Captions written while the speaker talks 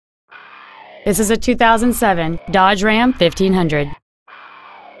This is a 2007 Dodge Ram 1500.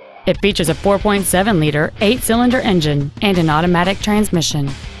 It features a 4.7-liter, 8-cylinder engine and an automatic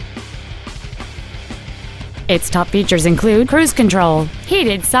transmission. Its top features include cruise control,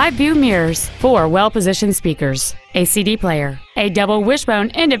 heated side view mirrors, 4 well-positioned speakers, a CD player, a double wishbone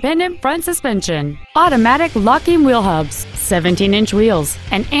independent front suspension, automatic locking wheel hubs, 17-inch wheels,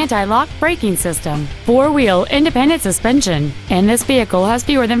 an anti-lock braking system, 4-wheel independent suspension, and this vehicle has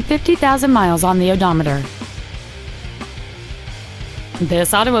fewer than 50,000 miles on the odometer.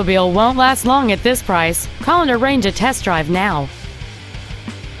 This automobile won't last long at this price. Call and arrange a test drive now.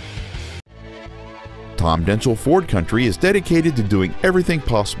 Tom Denchel Ford Country is dedicated to doing everything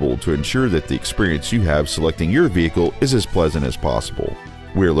possible to ensure that the experience you have selecting your vehicle is as pleasant as possible.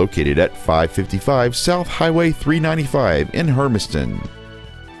 We're located at 555 South Highway 395 in Hermiston.